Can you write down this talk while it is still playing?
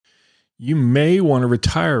You may want to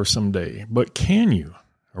retire someday, but can you?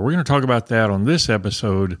 We're going to talk about that on this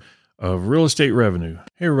episode of Real Estate Revenue.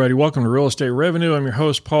 Hey everybody, welcome to Real Estate Revenue. I'm your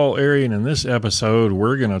host, Paul Airy, and in this episode,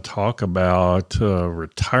 we're going to talk about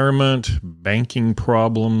retirement, banking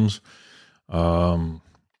problems, real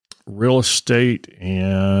estate,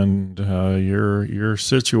 and your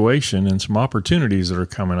situation and some opportunities that are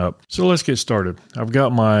coming up. So let's get started. I've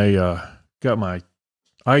got my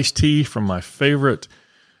iced tea from my favorite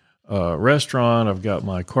restaurant. I've got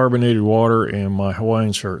my carbonated water and my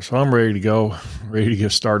Hawaiian shirt. So I'm ready to go, ready to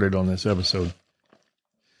get started on this episode.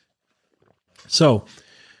 So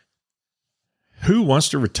who wants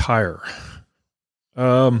to retire?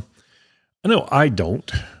 I know I don't,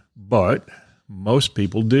 but most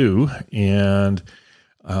people do. And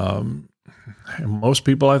most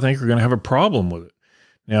people, I think, are going to have a problem with it.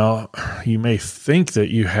 Now, you may think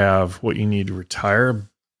that you have what you need to retire,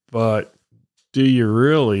 but do you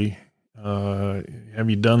really? Have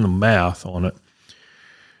you done the math on it?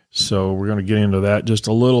 So we're going to get into that just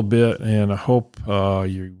a little bit, and I hope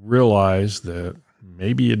you realize that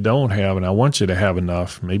maybe you don't have, and I want you to have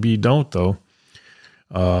enough. Maybe you don't, though.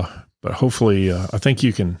 But hopefully, I think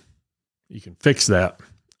you can fix that,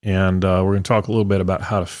 and we're going to talk a little bit about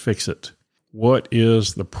how to fix it. What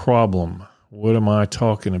is the problem? What am I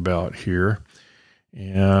talking about here?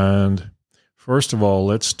 And first of all,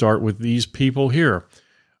 let's start with these people here.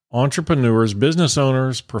 Entrepreneurs, business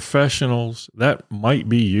owners, professionals, that might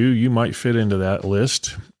be you. You might fit into that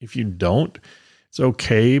list. If you don't, it's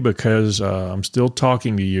okay, because I'm still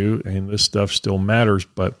talking to you and this stuff still matters,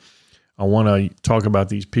 but I want to talk about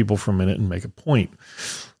these people for a minute and make a point.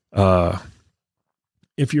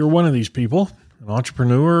 If you're one of these people, an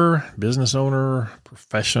entrepreneur, business owner,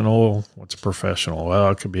 professional, what's a professional?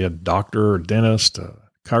 Well, it could be a doctor, a dentist, a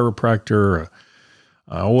chiropractor,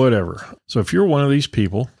 whatever. So if you're one of these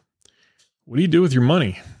people, what do you do with your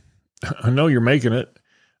money? I know you're making it.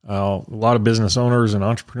 A lot of business owners and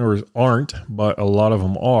entrepreneurs aren't, but a lot of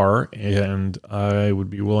them are. And I would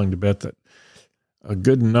be willing to bet that a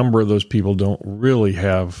good number of those people don't really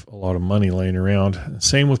have a lot of money laying around.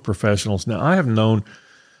 Same with professionals. Now, I have known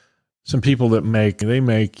some people that make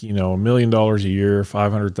 $1 million a year,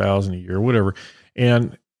 $500,000 a year, whatever,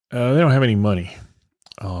 and they don't have any money.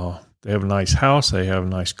 They have a nice house, they have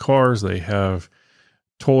nice cars, they have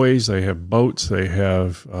toys, they have boats, they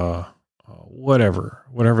have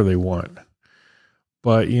whatever they want.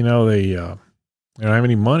 But they don't have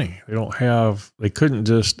any money. They couldn't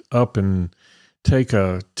just up and take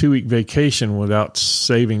a 2-week vacation without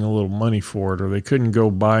saving a little money for it, or they couldn't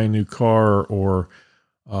go buy a new car or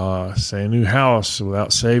say a new house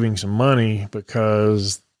without saving some money,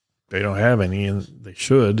 because they don't have any, and they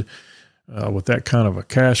should. With that kind of a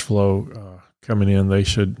cash flow coming in, they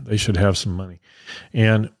should have some money.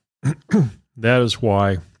 And that is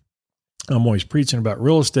why I'm always preaching about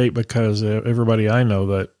real estate, because everybody I know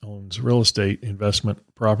that owns real estate investment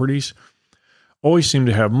properties always seem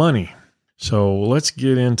to have money. So let's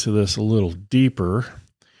get into this a little deeper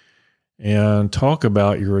and talk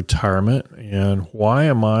about your retirement. And why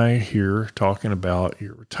am I here talking about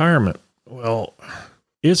your retirement? Well,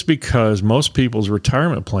 it's because most people's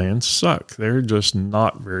retirement plans suck. They're just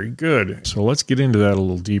not very good. So let's get into that a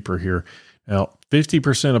little deeper here. Now,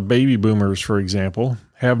 50% of baby boomers, for example,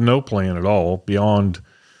 have no plan at all beyond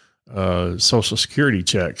Social Security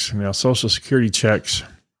checks. Now, Social Security checks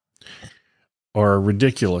are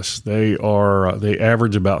ridiculous. They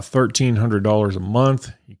average about $1,300 a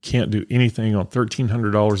month. You can't do anything on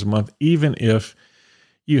 $1,300 a month, even if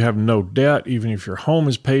you have no debt, even if your home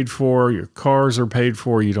is paid for, your cars are paid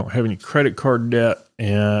for, you don't have any credit card debt,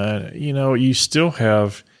 and you still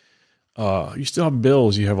have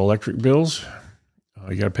bills. You have electric bills.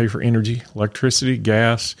 You got to pay for energy, electricity,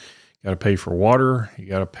 gas. You got to pay for water. You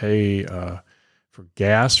got to pay for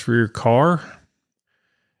gas for your car.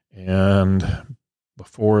 And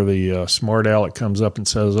before the smart aleck comes up and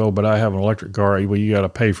says, "Oh, but I have an electric car," well, you got to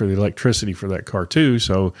pay for the electricity for that car too.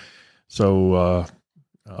 So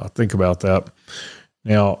think about that.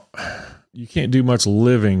 Now, you can't do much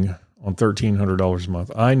living on $1,300 a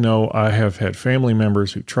month. I know I have had family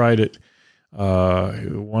members who tried it.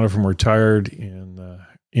 One of them retired in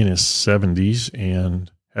his 70s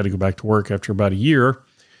and had to go back to work after about a year,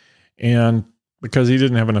 and because he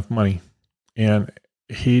didn't have enough money, and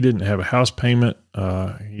he didn't have a house payment.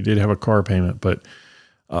 He did have a car payment, but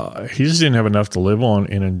he just didn't have enough to live on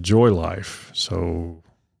and enjoy life. So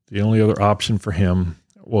the only other option for him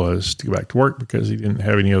was to go back to work, because he didn't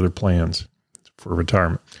have any other plans for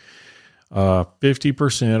retirement.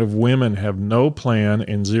 50% of women have no plan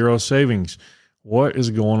and zero savings. What is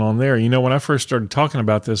going on there? When I first started talking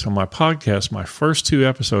about this on my podcast, my first 2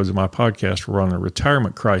 episodes of my podcast were on the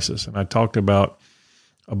retirement crisis. And I talked about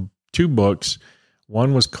 2 books.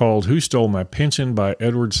 One was called Who Stole My Pension by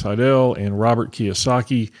Edward Seidel and Robert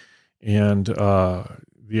Kiyosaki. And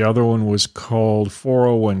the other one was called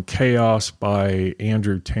 401 Chaos by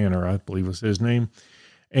Andrew Tanner, I believe was his name.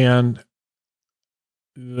 And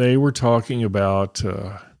they were talking about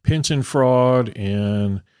pension fraud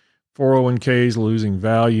and 401ks losing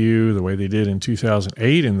value the way they did in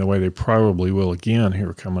 2008 and the way they probably will again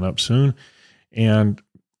here coming up soon. And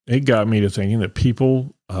it got me to thinking that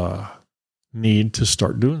people need to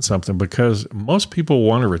start doing something, because most people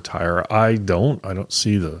want to retire. I don't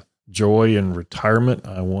see the joy in retirement.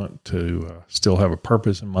 I want to still have a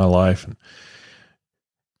purpose in my life and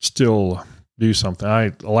still do something.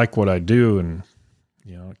 I like what I do, and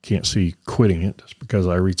I can't see quitting it just because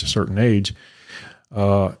I reach a certain age.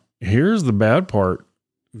 Here's the bad part.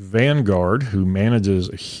 Vanguard, who manages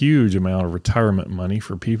a huge amount of retirement money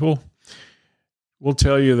for people, will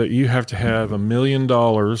tell you that you have to have $1 million.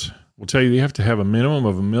 Will tell you have to have a minimum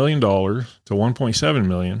of $1 million to $1.7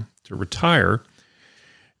 million to retire.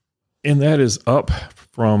 And that is up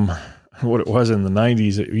from what it was in the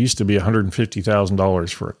 90s. It used to be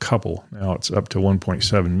 $150,000 for a couple. Now it's up to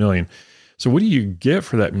 $1.7 million. So what do you get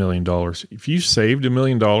for that $1 million? If you saved $1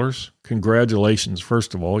 million, congratulations.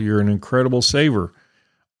 First of all, you're an incredible saver.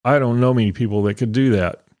 I don't know many people that could do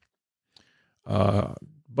that.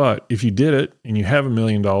 But if you did it and you have $1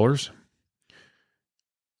 million, what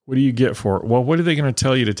do you get for it? Well, what are they going to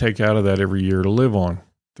tell you to take out of that every year to live on?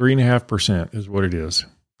 3.5% is what it is.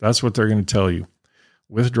 That's what they're going to tell you.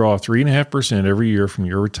 Withdraw 3.5% every year from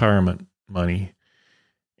your retirement money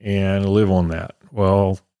and live on that.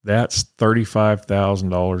 Well, that's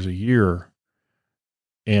 $35,000 a year.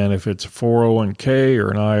 And if it's a 401k or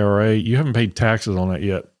an IRA, you haven't paid taxes on that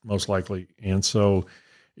yet, most likely. And so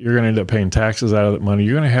you're going to end up paying taxes out of that money.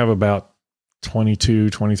 You're going to have about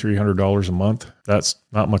 $2,300 a month. That's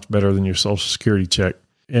not much better than your Social Security check.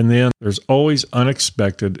 And then there's always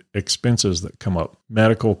unexpected expenses that come up.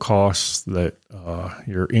 Medical costs that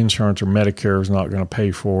your insurance or Medicare is not going to pay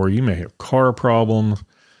for. You may have car problems.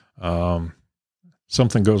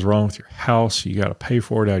 Something goes wrong with your house. You got to pay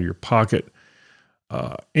for it out of your pocket.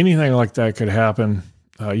 Anything like that could happen.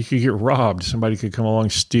 You could get robbed. Somebody could come along,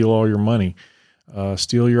 steal all your money,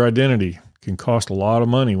 steal your identity. It can cost a lot of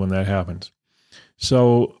money when that happens.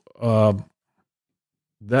 So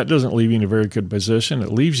that doesn't leave you in a very good position.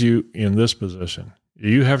 It leaves you in this position.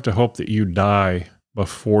 You have to hope that you die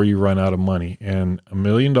before you run out of money. And $1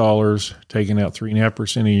 million, taking out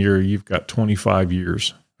 3.5% a year, you've got 25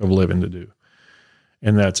 years of living to do.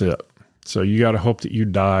 And that's it. So you got to hope that you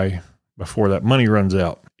die before that money runs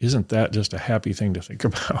out. Isn't that just a happy thing to think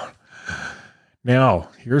about? Now,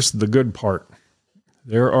 here's the good part.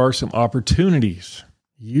 There are some opportunities.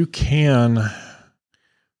 You can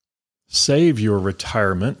save your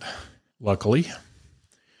retirement, luckily,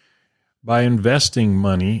 by investing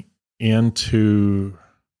money into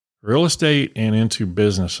real estate and into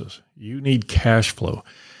businesses. You need cash flow.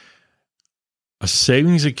 A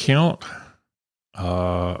savings account,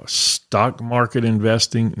 stock market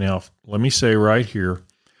investing. Now, let me say right here,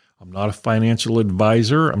 I'm not a financial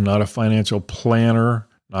advisor. I'm not a financial planner,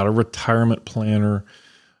 not a retirement planner,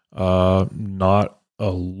 not a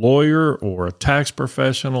lawyer or a tax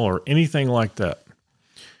professional or anything like that.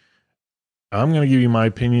 I'm going to give you my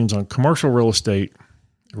opinions on commercial real estate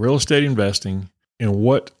investing, and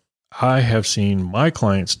what I have seen my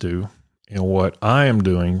clients do and what I am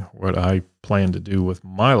doing, what I plan to do with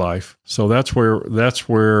my life. So that's where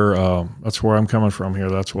I'm coming from here.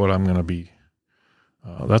 That's what I'm going to be.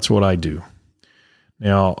 That's what I do.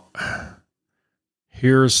 Now,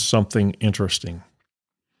 here's something interesting.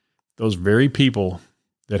 Those very people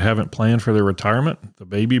that haven't planned for their retirement, the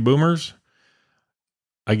baby boomers,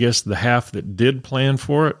 I guess the half that did plan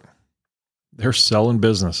for it, they're selling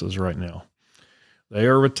businesses right now. They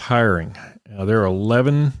are retiring. There are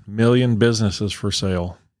 11 million businesses for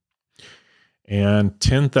sale and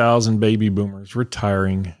 10,000 baby boomers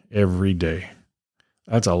retiring every day.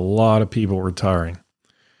 That's a lot of people retiring.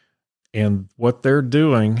 And what they're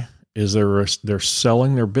doing is they're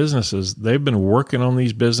selling their businesses. They've been working on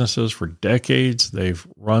these businesses for decades. They've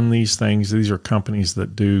run these things. These are companies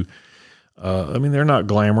that do, they're not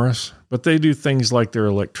glamorous, but they do things like they're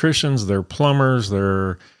electricians, they're plumbers,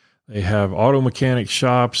 they have auto mechanic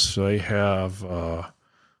shops, they have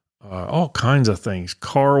all kinds of things,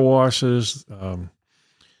 car washes,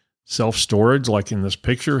 self-storage, like in this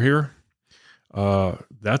picture here.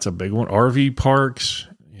 That's a big one. RV parks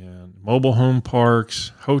and mobile home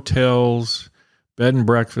parks, hotels, bed and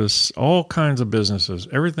breakfasts, all kinds of businesses,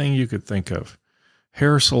 everything you could think of,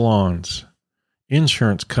 hair salons,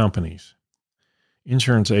 insurance companies,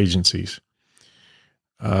 insurance agencies.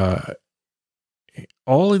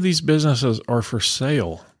 All of these businesses are for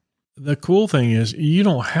sale. The cool thing is you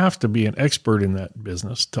don't have to be an expert in that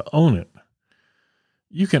business to own it.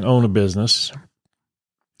 You can own a business.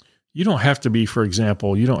 You don't have to be, for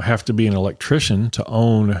example, you don't have to be an electrician to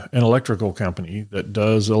own an electrical company that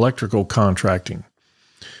does electrical contracting.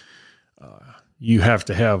 You have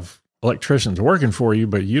to have electricians working for you,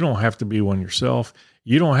 but you don't have to be one yourself.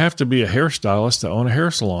 You don't have to be a hairstylist to own a hair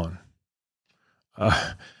salon.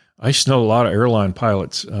 I used to know a lot of airline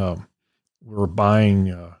pilots were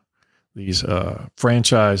buying these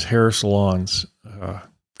franchise hair salons a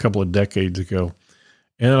couple of decades ago.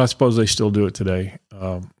 And I suppose they still do it today.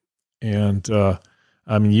 I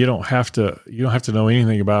mean, you don't have to know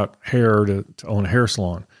anything about hair to own a hair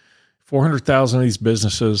salon. 400,000 of these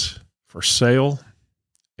businesses for sale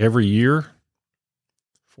every year,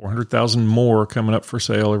 400,000 more coming up for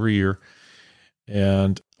sale every year.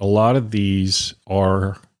 And a lot of these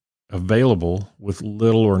are available with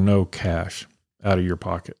little or no cash out of your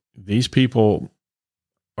pocket. These people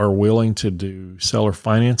are willing to do seller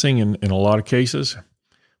financing in a lot of cases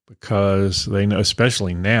because they know,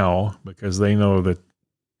 especially now, because they know that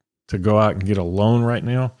to go out and get a loan right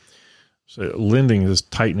now. So lending is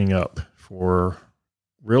tightening up for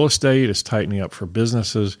real estate, it's tightening up for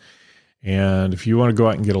businesses. And if you want to go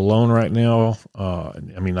out and get a loan right now,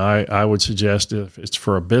 I would suggest if it's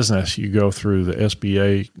for a business, you go through the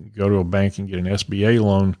SBA, go to a bank and get an SBA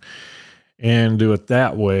loan and do it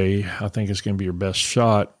that way. I think it's going to be your best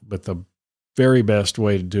shot. But the very best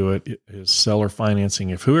way to do it is seller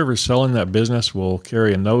financing. If whoever's selling that business will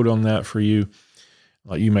carry a note on that for you,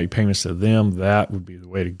 like you make payments to them, that would be the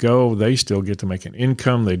way to go. They still get to make an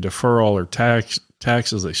income. They defer all their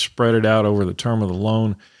taxes. They spread it out over the term of the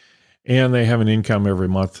loan. And they have an income every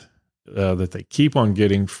month that they keep on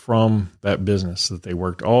getting from that business that they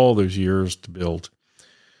worked all those years to build.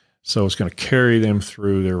 So it's going to carry them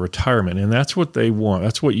through their retirement. And that's what they want.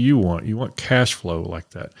 That's what you want. You want cash flow like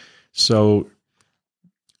that. So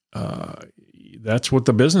that's what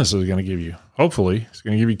the business is going to give you. Hopefully, it's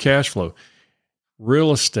going to give you cash flow.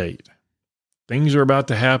 Real estate. Things are about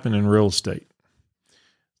to happen in real estate.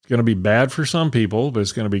 It's going to be bad for some people, but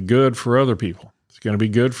it's going to be good for other people. It's going to be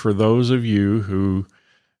good for those of you who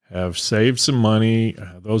have saved some money,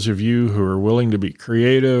 those of you who are willing to be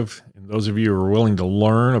creative, and those of you who are willing to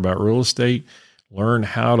learn about real estate, learn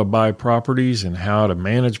how to buy properties and how to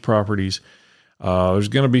manage properties. There's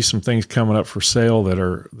going to be some things coming up for sale that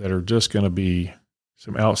are just going to be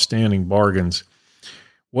some outstanding bargains.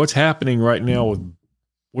 What's happening right now with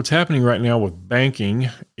banking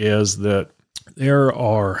is that there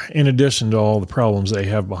are, in addition to all the problems they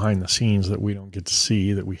have behind the scenes that we don't get to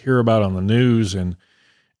see, that we hear about on the news, and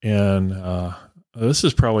this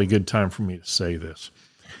is probably a good time for me to say this.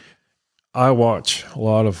 I watch a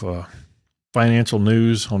lot of financial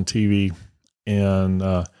news on TV, and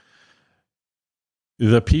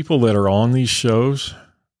the people that are on these shows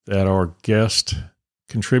that are guest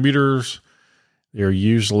contributors, they're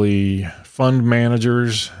usually fund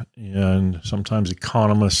managers and sometimes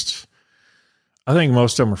economists. I think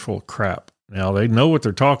most of them are full of crap. Now, they know what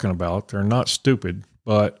they're talking about. They're not stupid,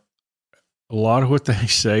 but a lot of what they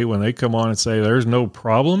say when they come on and say there's no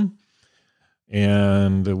problem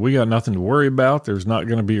and we got nothing to worry about, there's not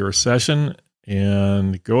going to be a recession,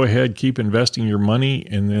 and go ahead, keep investing your money,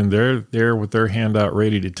 and then they're there with their hand out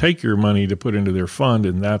ready to take your money to put into their fund,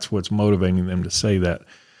 and that's what's motivating them to say that.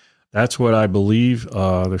 That's what I believe.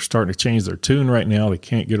 They're starting to change their tune right now. They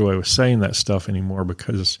can't get away with saying that stuff anymore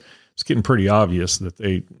because it's getting pretty obvious that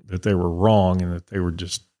they were wrong and that they were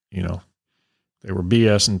just, they were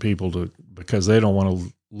BSing people because they don't want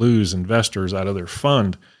to lose investors out of their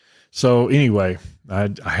fund. So anyway, I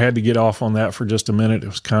had to get off on that for just a minute. It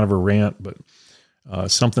was kind of a rant, but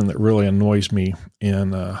something that really annoys me.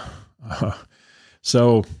 And where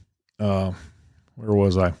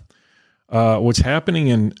was I? What's happening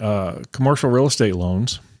in commercial real estate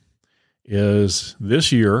loans is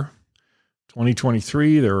this year,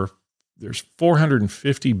 2023, there's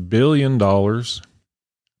 $450 billion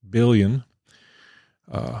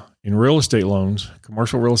in real estate loans,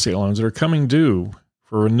 commercial real estate loans that are coming due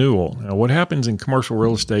for renewal. Now, what happens in commercial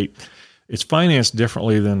real estate, it's financed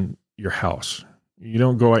differently than your house. You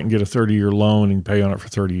don't go out and get a 30-year loan and pay on it for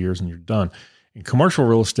 30 years and you're done. In commercial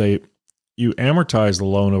real estate, you amortize the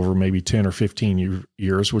loan over maybe 10 or 15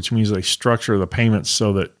 years, which means they structure the payments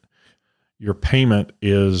so that your payment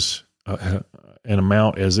is an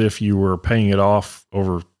amount as if you were paying it off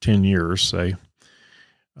over 10 years, say.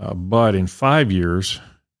 But in 5 years,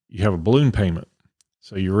 you have a balloon payment.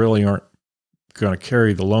 So you really aren't going to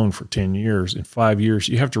carry the loan for 10 years. In 5 years,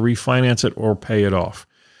 you have to refinance it or pay it off.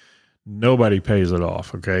 Nobody pays it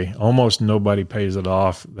off, okay? Almost nobody pays it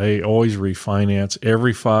off. They always refinance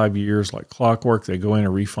every 5 years like clockwork. They go in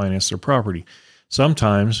and refinance their property.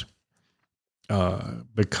 Sometimes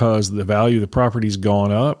because the value of the property's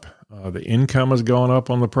gone up, the income has gone up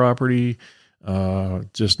on the property,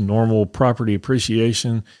 just normal property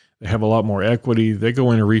appreciation. They have a lot more equity. They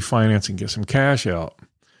go in and refinance and get some cash out.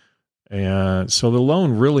 And so the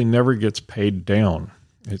loan really never gets paid down.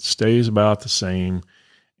 It stays about the same.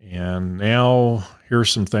 And now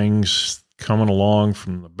here's some things coming along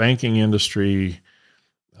from the banking industry,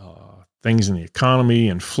 things in the economy,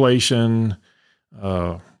 inflation,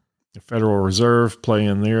 the Federal Reserve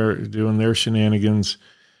doing their shenanigans.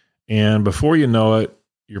 And before you know it,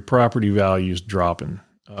 your property value is dropping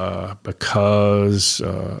because,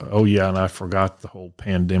 and I forgot the whole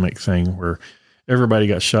pandemic thing where everybody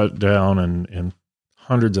got shut down and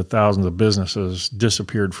hundreds of thousands of businesses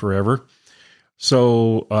disappeared forever.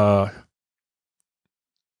 So a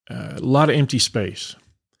lot of empty space.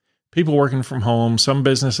 People working from home. Some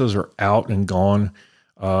businesses are out and gone,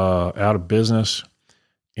 out of business,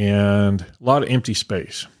 and a lot of empty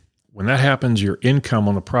space. When that happens, your income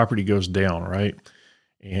on the property goes down, right?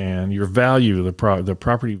 And your value, the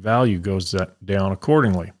property value goes down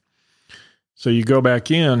accordingly. So you go back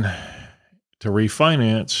in to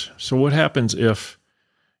refinance. So what happens if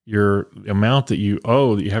your amount that you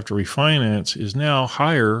owe that you have to refinance is now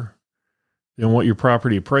higher than what your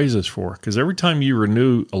property appraises for? Because every time you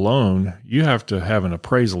renew a loan, you have to have an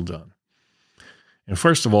appraisal done. And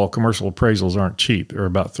first of all, commercial appraisals aren't cheap. They're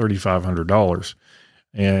about $3,500.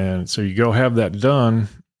 And so you go have that done.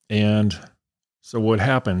 And so what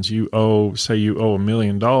happens? Say you owe $1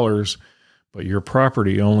 million, but your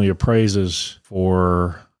property only appraises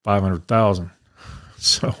for $500,000.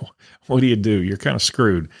 So what do? You're kind of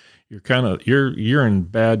screwed. You're in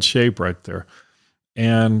bad shape right there.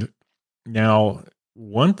 And now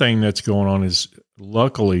one thing that's going on is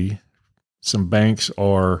luckily some banks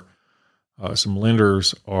some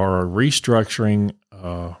lenders are restructuring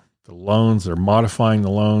the loans. They're modifying the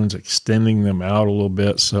loans, extending them out a little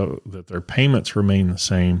bit so that their payments remain the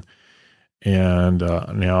same. And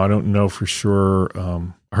now I don't know for sure.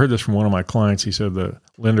 I heard this from one of my clients. He said the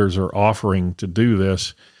lenders are offering to do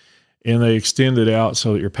this, and they extend it out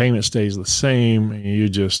so that your payment stays the same and you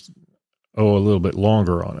just owe a little bit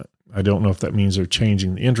longer on it. I don't know if that means they're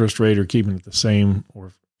changing the interest rate or keeping it the same,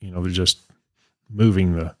 or they're just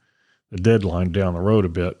moving the deadline down the road a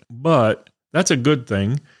bit. But that's a good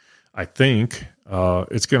thing. I think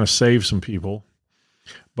it's going to save some people,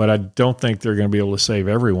 but I don't think they're going to be able to save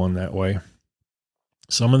everyone that way.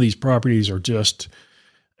 Some of these properties are just,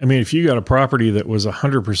 if you got a property that was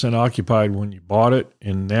 100% occupied when you bought it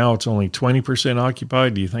and now it's only 20%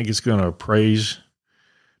 occupied, do you think it's going to appraise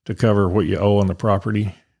to cover what you owe on the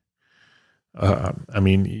property?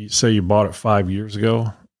 Say you bought it 5 years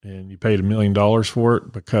ago and you paid $1 million for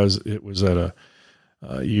it because it was at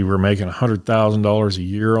you were making $100,000 a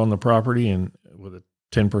year on the property, and with a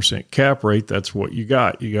 10% cap rate, that's what you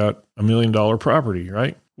got. You got $1 million property,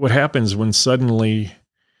 right? What happens when suddenly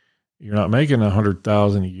you're not making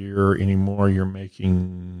 $100,000 a year anymore? You're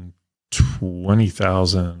making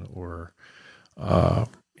 $20,000, or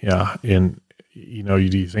do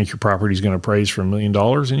you think your property is going to appraise for $1 million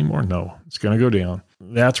anymore? No, it's going to go down.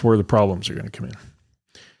 That's where the problems are going to come in.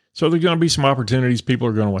 So there's going to be some opportunities. People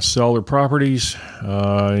are going to want to sell their properties.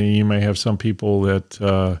 You may have some people that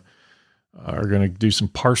are going to do some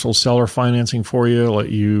partial seller financing for you, let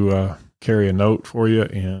you carry a note for you.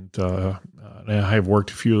 And I have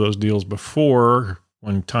worked a few of those deals before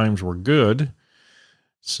when times were good.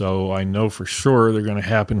 So I know for sure they're going to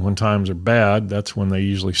happen when times are bad. That's when they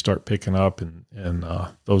usually start picking up and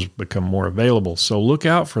those become more available. So look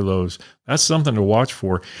out for those. That's something to watch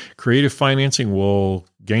for. Creative financing will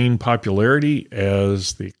gain popularity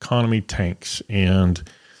as the economy tanks, and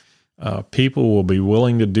people will be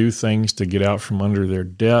willing to do things to get out from under their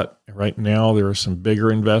debt. Right now, there are some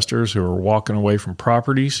bigger investors who are walking away from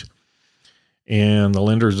properties, and the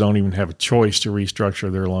lenders don't even have a choice to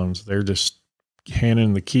restructure their loans. They're just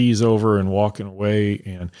handing the keys over and walking away.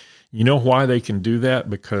 And you know why they can do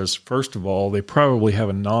that? Because first of all, they probably have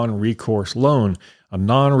a non-recourse loan. A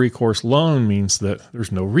non-recourse loan means that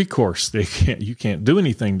there's no recourse. You can't do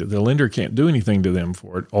anything. The lender can't do anything to them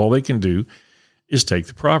for it. All they can do is take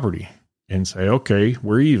the property and say, okay,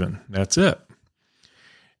 we're even. That's it.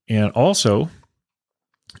 And also,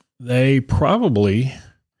 they probably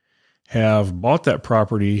have bought that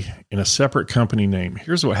property in a separate company name.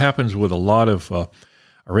 Here's what happens with a lot of, I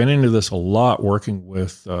ran into this a lot working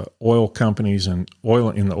with oil companies and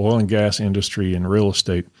in the oil and gas industry and real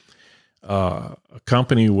estate. A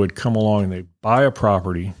company would come along and they buy a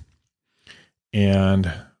property,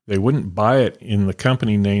 and they wouldn't buy it in the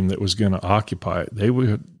company name that was going to occupy it. They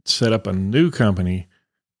would set up a new company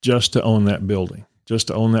just to own that building, just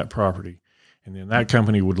to own that property. And then that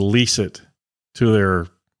company would lease it to their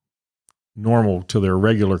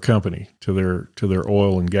regular company, to their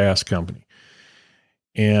oil and gas company.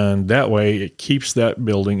 And that way it keeps that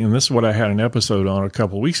building. And this is what I had an episode on a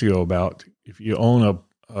couple of weeks ago about. If you own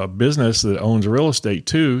a business that owns real estate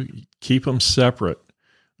too, keep them separate.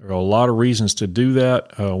 There are a lot of reasons to do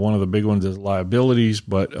that. One of the big ones is liabilities,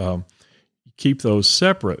 but keep those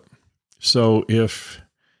separate. So if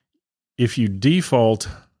you default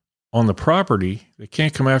on the property, they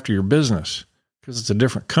can't come after your business because it's a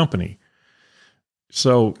different company.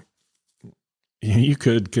 So you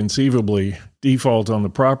could conceivably default on the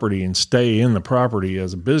property and stay in the property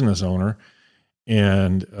as a business owner,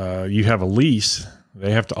 and you have a lease.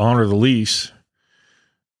 They have to honor the lease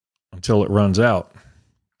until it runs out.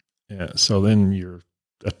 So then you're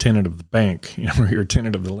a tenant of the bank, you're a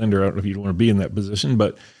tenant of the lender. I don't know if you want to be in that position,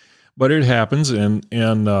 but it happens. And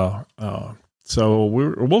so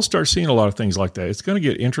we'll start seeing a lot of things like that. It's going to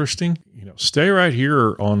get interesting. Stay right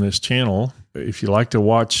here on this channel. If you like to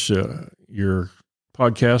watch your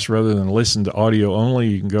podcast rather than listen to audio only,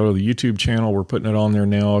 you can go to the YouTube channel. We're putting it on there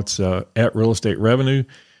now. It's at Real Estate Revenue.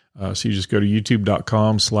 So you just go to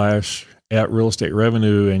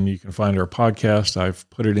youtube.com/@realestaterevenue and you can find our podcast. I've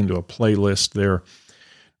put it into a playlist there.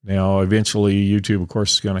 Now, eventually YouTube, of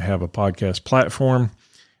course, is going to have a podcast platform.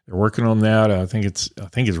 They're working on that. I think it's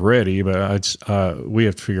ready, but we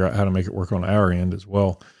have to figure out how to make it work on our end as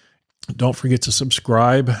well. Don't forget to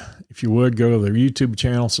subscribe. If you would, go to the YouTube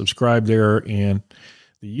channel, subscribe there. And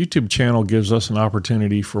the YouTube channel gives us an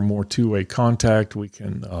opportunity for more two-way contact. We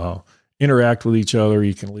can interact with each other.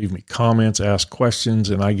 You can leave me comments, ask questions,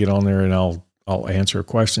 and I get on there and I'll answer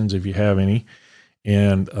questions if you have any.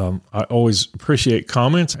 And I always appreciate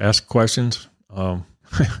comments, ask questions.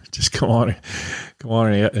 Just go on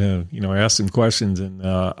and ask some questions. And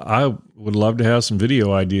I would love to have some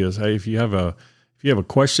video ideas. Hey, if you have a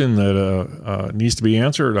question that needs to be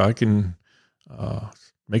answered, I can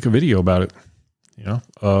make a video about it.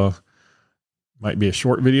 Might be a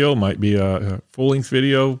short video, might be a full-length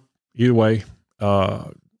video. Either way,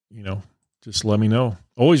 just let me know.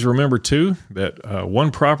 Always remember too that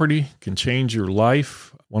one property can change your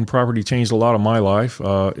life. One property changed a lot of my life.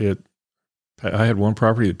 I had one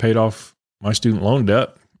property that paid off my student loan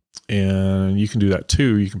debt, and you can do that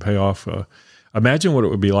too. You can pay off. Imagine what it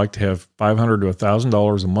would be like to have $500 to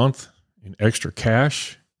 $1,000 a month in extra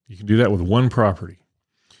cash. You can do that with one property.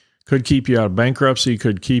 Could keep you out of bankruptcy.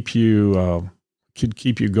 Could keep you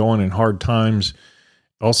going in hard times.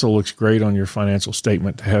 Also looks great on your financial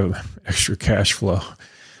statement to have extra cash flow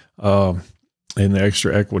and the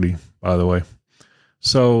extra equity, by the way.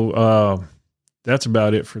 So that's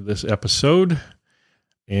about it for this episode.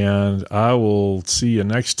 And I will see you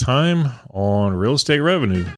next time on Real Estate Revenue.